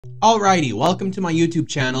Alrighty, welcome to my YouTube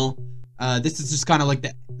channel. This is just kind of like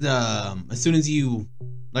the as soon as you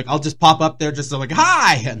like, I'll just pop up there just like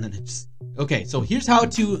hi, and then it's okay. So here's how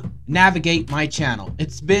to navigate my channel.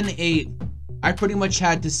 I pretty much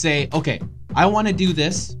had to say, okay, I want to do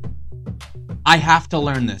this. I have to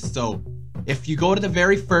learn this. So if you go to the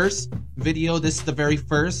very first video, this is the very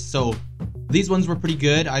first. So these ones were pretty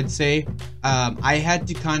good, I'd say. I had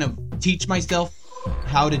to kind of teach myself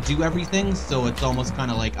how to do everything, so it's almost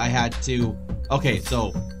kind of like I had to, okay,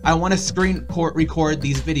 so I want to screen record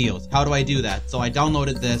these videos. How do I do that? So I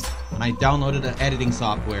downloaded this, and I downloaded an editing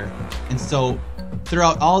software, and so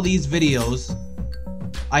throughout all these videos,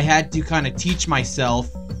 I had to kind of teach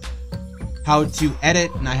myself how to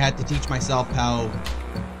edit, and I had to teach myself how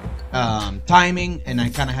timing, and I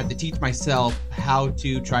kind of had to teach myself how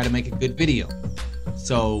to try to make a good video.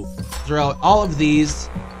 So throughout all of these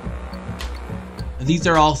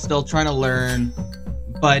are all still trying to learn,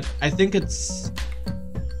 but I think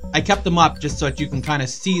I kept them up just so that you can kind of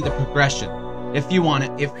see the progression if you want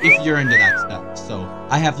it, if you're into that stuff. So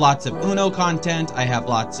I have lots of Uno content, I have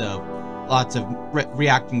lots of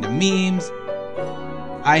reacting to memes,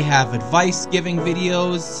 I have advice giving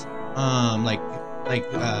videos,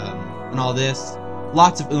 and all this,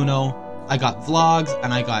 lots of Uno. I got vlogs,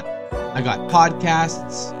 and I got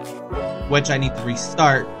podcasts, which I need to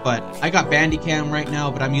restart, but I got Bandicam right now,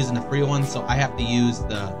 but I'm using the free one, so I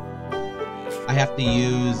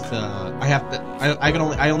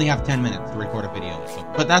only have 10 minutes to record a video, so,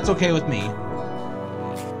 but that's okay with me.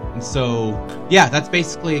 And so, yeah, that's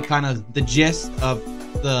basically kind of the gist of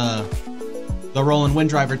the Roland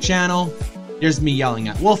Windriver channel. Here's me yelling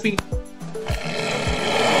at Wolfie.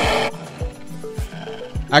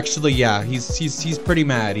 Actually, yeah, he's pretty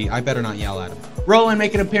mad. I better not yell at him. Roland,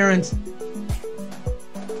 make an appearance.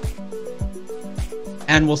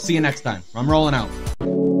 And we'll see you next time. I'm rolling out.